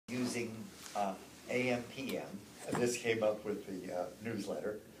using AM, PM, and this came up with the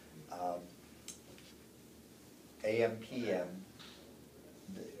newsletter. AM, PM,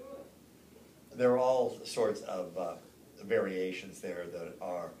 there are all sorts of variations there that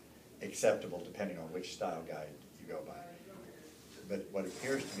are acceptable depending on which style guide you go by. But what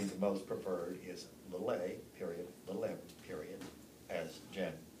appears to be the most preferred is little a, period, little m, period, as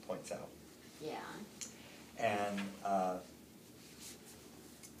Jen points out. Yeah. And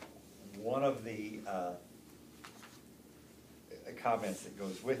one of the comments that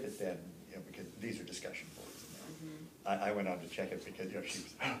goes with it then, you know, because these are discussion boards now. I went on to check it because, you know, she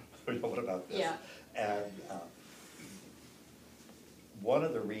was, what about this? Yeah. And one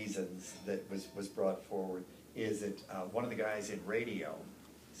of the reasons that was brought forward is that one of the guys in radio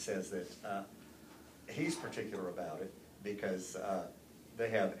says that he's particular about it because they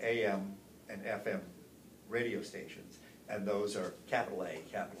have AM and FM radio stations, and those are capital A,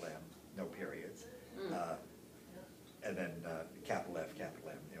 capital M, no periods, and then capital F, capital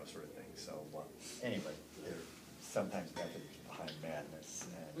M, you know, sort of thing. So anyway, there's sometimes methods behind madness,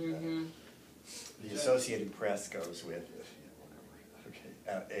 and the Associated Press goes with,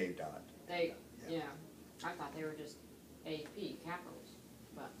 A dot. They, yeah. I thought they were just AP, capitals,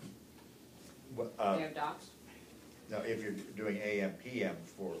 but they have dots? No, if you're doing AM, PM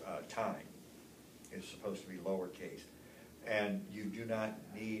for time, it's supposed to be lowercase. And you do not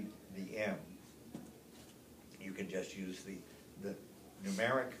need the M. You can just use the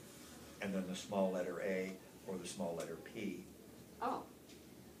numeric and then the small letter A or the small letter P. Oh.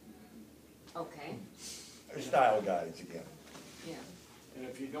 Okay. Style guides again. Yeah. And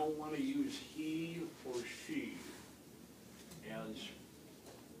if you don't want to use he or she as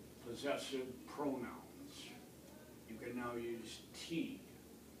possessive pronouns, you can now use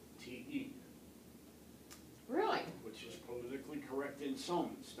T-E, Really? which is politically correct in some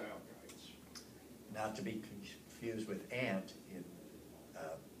style guides. Not to be confused with aunt in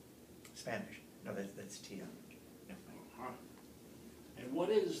Spanish. No, that's tia. No. And what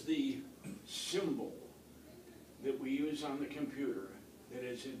is the symbol that we use on the computer that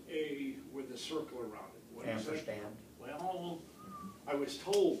is an A with a circle around it? What is that? Ampersand. Well, I was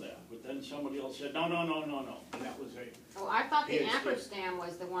told that, but then somebody else said, no, and that was a... Oh, I thought the PhD. ampersand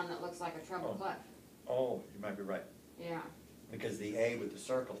was the one that looks like a treble clef. Oh, you might be right. Yeah. Because the A with the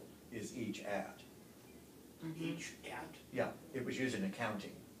circle is each at. Each at? Yeah, it was used in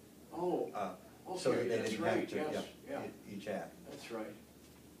accounting. Oh, So that okay, they that's didn't right, have to, yes, yeah, each at. that's right.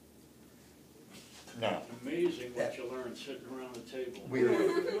 Now, Amazing what you learn sitting around the table.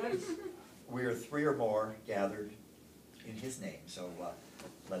 we are three or more gathered in his name, so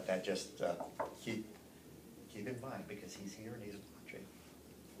let that just keep in mind, because he's here and he's watching,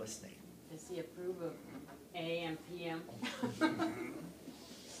 listening. Does he approve of AM, PM?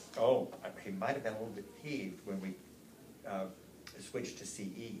 Oh, he might have been a little bit peeved when we switched to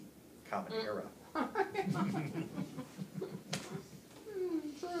CE, Common Era.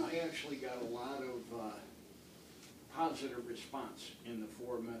 I actually got a lot of positive response in the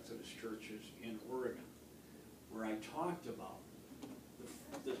 4 Methodist churches in Oregon, where I talked about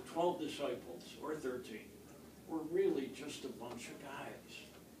the 12 disciples, or 13, were really just a bunch of guys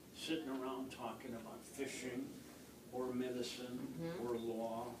sitting around talking about fishing, or medicine, or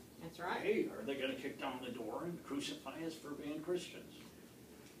law. That's right. Hey, are they going to kick down the door and crucify us for being Christians?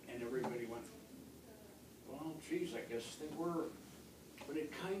 And everybody went, well, geez, I guess they were. But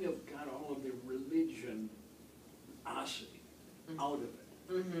it kind of got all of the religiosity out of it.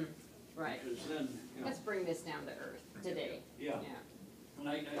 Right. Because then, you know. Let's bring this down to earth today. Yeah. And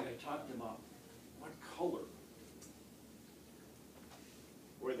I talked about what color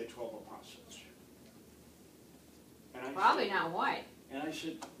were the 12 apostles. And I Probably said, not white. And I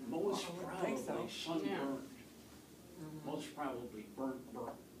said, most probably sunburned. Yeah. Most probably burnt.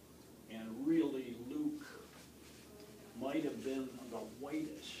 And really Luke might have been the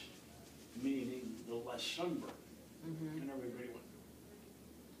whitest, meaning the less sunburned. And everybody went,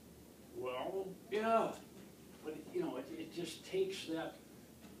 well, yeah. But, you know, it just takes that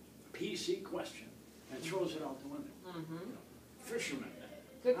PC question and throws it out the window. You know, fishermen.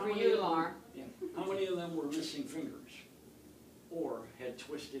 Good for you, Lar. Yeah, how many of them were missing fingers? Or had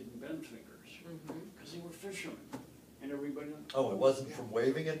twisted and bent fingers? Because they were fishermen. And everybody went, Oh, it wasn't from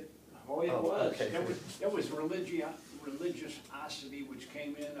waving it? oh, yeah, it Oh, was. okay. That was religiosity which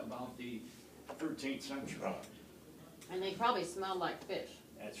came in about the 13th century. And they probably smelled like fish.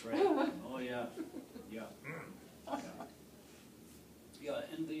 That's right. Oh, yeah. Yeah. Yeah,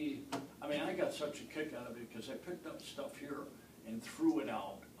 and I mean, I got such a kick out of it because I picked up stuff here and threw it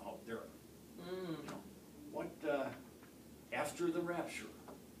out there. You know, what, after the rapture,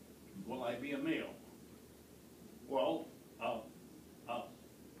 will I be a male? Well, well,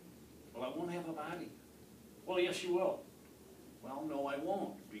 I won't have a body. Well, yes, you will. Well, no, I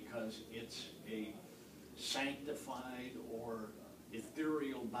won't, because it's a sanctified or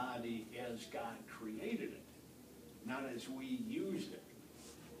ethereal body as God created it, not as we used it.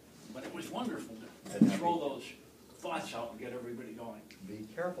 But it was wonderful to And throw those thoughts out and get everybody going. Be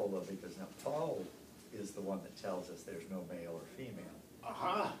careful though, because now Paul is the one that tells us there's no male or female.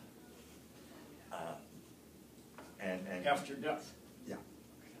 Aha, And. after death. Yeah.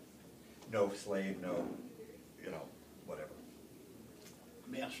 No slave, no, whatever.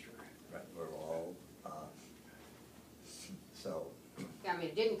 Master. Right, we're all, so, Yeah, I mean,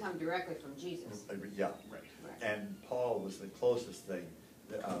 it didn't come directly from Jesus. yeah. Right. Right. And Paul was the closest thing,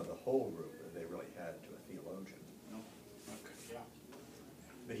 that out of the whole group, that they really had to a theologian. No, okay, yeah.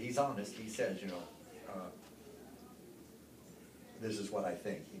 But he's honest, he says, this is what I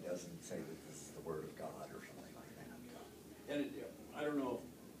think. He doesn't say that this is the word of God or something like that. And I don't know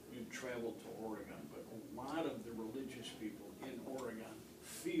if you've traveled to Oregon, but a lot of the religious people in Oregon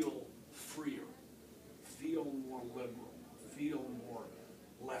feel freer, feel more liberal, feel more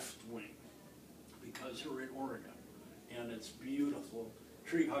left-wing, because they're in Oregon. And it's beautiful.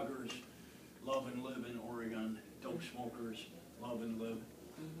 Tree huggers love and live in Oregon. Dope smokers love and live.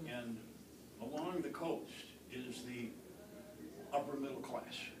 And along the coast is the upper middle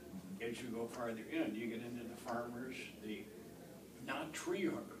class. As you go farther in, you get into the farmers, the not tree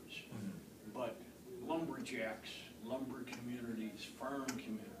huggers, but lumberjacks, lumber communities, farm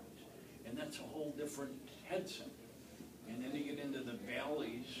communities. And that's a whole different head center. And then you get into the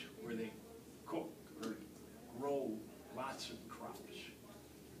valleys where they cook or grow lots of crops.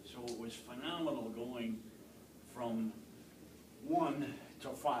 So it was phenomenal going from 1 to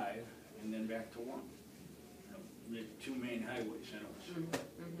 5 and then back to 1. The two main highways, and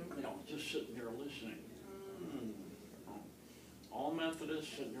it was, just sitting there listening. All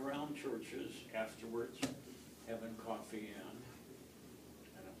Methodists sitting around churches afterwards, having coffee and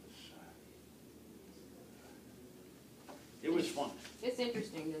it was fun. It's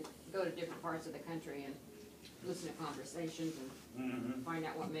interesting to go to different parts of the country and listen to conversations and find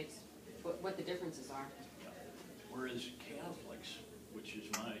out what the differences are. Whereas Catholics, which is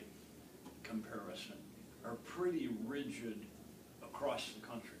my comparison, are pretty rigid across the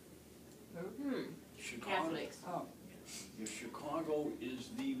country. Chicago, Catholics. Oh. Chicago is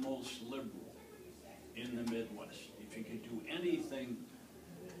the most liberal in the Midwest. If you could do anything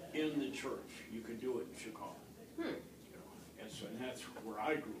in the church, you could do it in Chicago. And that's where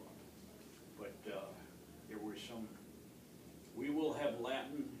I grew up. But there were some, we will have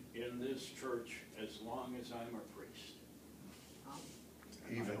Latin in this church as long as I'm a priest.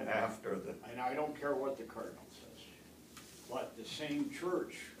 Even after the. And I don't care what the cardinal says. But the same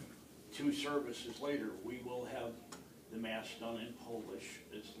church, 2 services later, we will have the Mass done in Polish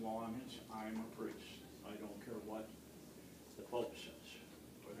as long as I'm a priest. I don't care what the Pope says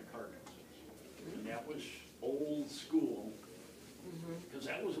or the cardinal says. And that was old school, because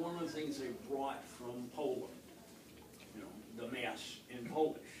that was one of the things they brought from Poland, the Mass in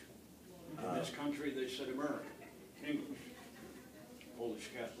Polish. In this country, they said American, English. Polish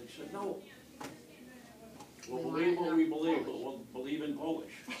Catholics said, no. We'll believe what we believe, but we'll believe in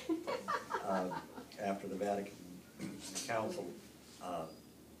Polish. After the Vatican Council,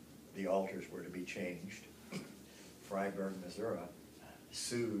 the altars were to be changed. Freiburg, Missouri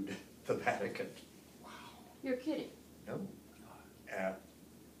sued the Vatican. You're kidding. No.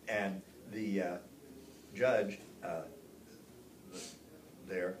 And the judge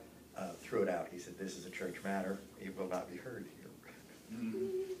there threw it out. He said, this is a church matter. It will not be heard here.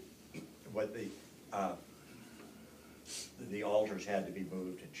 What the altars had to be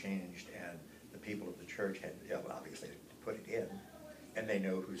moved and changed, and the people of the church had, obviously, to put it in, and they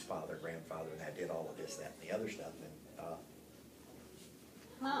know whose father, grandfather, and that did all of this, that, and the other stuff, and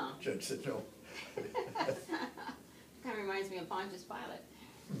judge said no. Kind of reminds me of Pontius Pilate.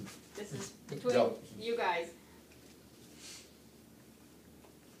 This is between No. you guys.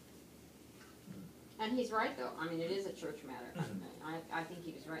 And he's right, though. I mean, it is a church matter. I think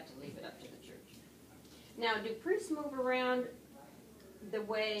he was right to leave it up to the church. Now, do priests move around the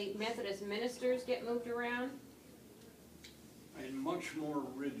way Methodist ministers get moved around? And much more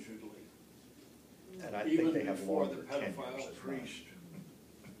rigidly. And I Even think they have before the longer tenures pedophile as well. priest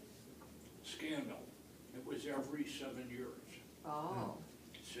scandal, it was every 7 years. Oh.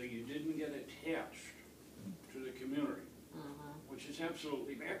 So you didn't get attached to the community, which is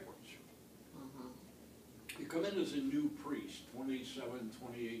absolutely backwards. You come in as a new priest, 27,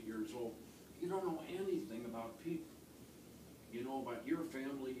 28 years old, you don't know anything about people. You know about your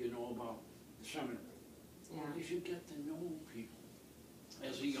family, you know about the seminary. Yeah, As you get to know people,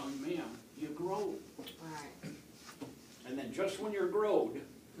 as a young man, you grow. right. And then just when you're growed,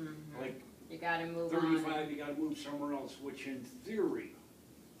 like You gotta move on. 35, you gotta move somewhere else, which in theory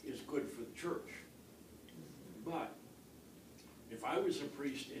is good for the church. But if I was a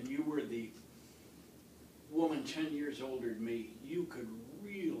priest and you were the woman 10 years older than me, you could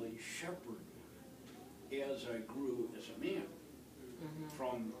really shepherd me as I grew as a man,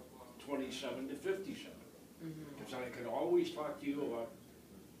 from 27 to 57. Because I could always talk to you about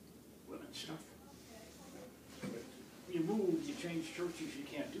women's stuff. You move, you change churches, you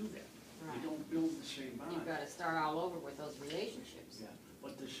can't do that. Right. You don't build the same bond. You've gotta start all over with those relationships. Yeah,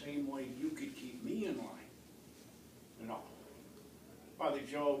 but the same way you could keep me in line, you know. Father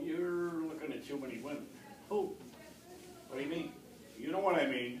Joe, you're looking at too many women. Oh, what do you mean? You know what I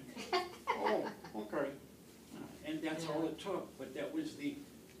mean. Oh, okay. And that's all it took, but that was the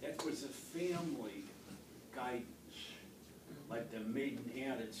family guidance. Like the maiden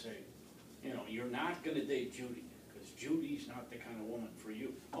aunt would say, you know, you're not gonna date Judy, because Judy's not the kind of woman for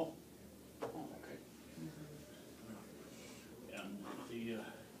you. Oh, okay. And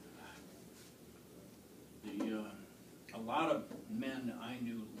a lot of men I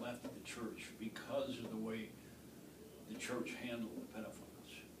knew left the church because of the way the church handled the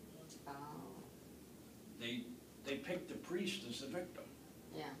pedophiles. Oh, They picked the priest as the victim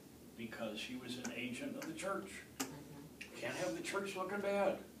yeah. because he was an agent of the church. Can't have the church looking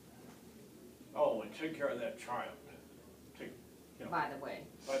bad. Oh, and take care of that child. By the way.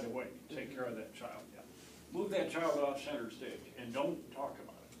 By the way, take care of that child, yeah. Move that child off center stage and don't talk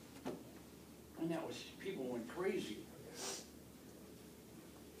about it. And that was, people went crazy.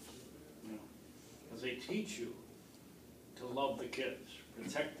 You know, because they teach you to love the kids,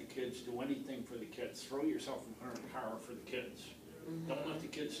 protect the kids, do anything for the kids, throw yourself in front of the car for the kids. Don't let the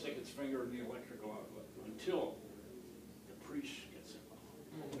kid stick its finger in the electrical outlet until the priest gets involved.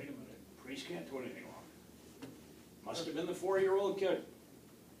 Oh, wait a minute, the priest can't do anything wrong. Must have been the 4-year-old kid.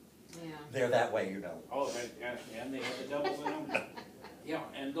 Yeah. They're that way, you know. Oh, and they had the devils in them. Yeah,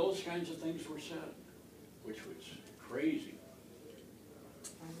 and those kinds of things were said, which was crazy.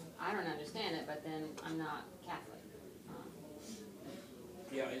 I don't understand it, but then I'm not Catholic.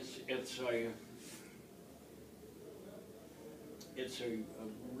 Yeah, it's a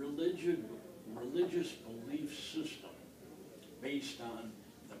religious belief system based on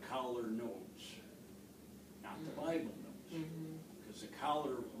the collar knows, not the Bible knows. Because the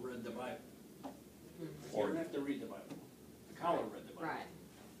collar read the Bible. You don't have to read the Bible. The collar read the Bible. Right.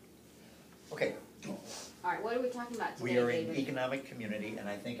 Okay, All right, what are we talking about today, we are in David? economic community, and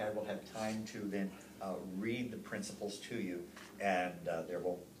I think I will have time to then read the principles to you, and there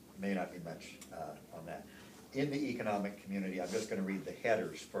may not be much on that. In the economic community, I'm just gonna read the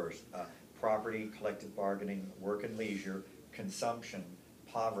headers first. Property, collective bargaining, work and leisure, consumption,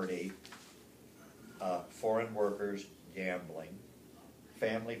 poverty, foreign workers, gambling,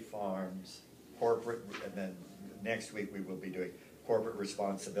 family farms, corporate, and then next week we will be doing corporate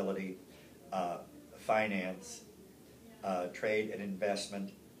responsibility, finance, trade and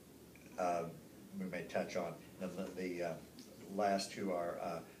investment, we may touch on. Then the last two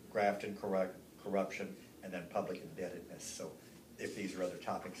are graft and corruption, and then public indebtedness. So if these are other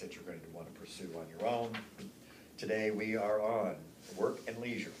topics that you're going to want to pursue on your own, today we are on work and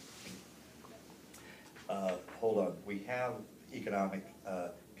leisure. Hold on, we have economic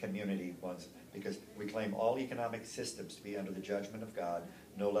community ones because we claim all economic systems to be under the judgment of God,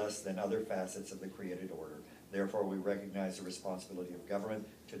 no less than other facets of the created order. Therefore, we recognize the responsibility of government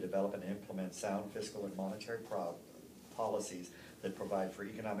to develop and implement sound fiscal and monetary policies that provide for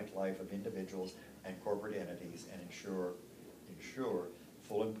economic life of individuals and corporate entities and ensure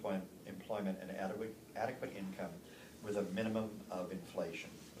full employment and adequate income with a minimum of inflation.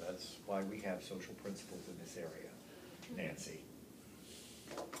 That's why we have social principles in this area, Nancy.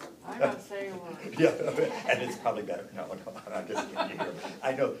 I don't say a word. Yeah, and it's probably better. No, I'm just kidding you here.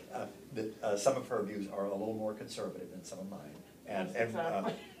 I know that some of her views are a little more conservative than some of mine. And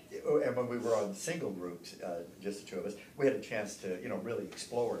when we were on single groups, just the two of us, we had a chance to, really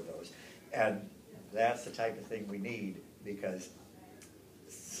explore those. And that's the type of thing we need, because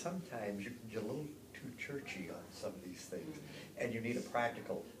sometimes you can get a little too churchy on some of these things. And you need a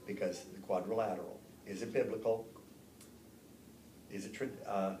practical, because the quadrilateral, is it biblical? Is it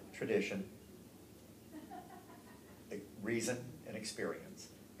tradition, reason, and experience?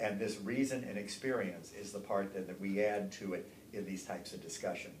 And this reason and experience is the part that we add to it in these types of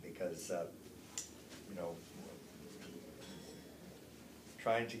discussion, because,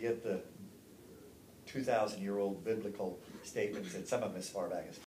 trying to get the 2,000-year-old biblical statements, and some of them as far back as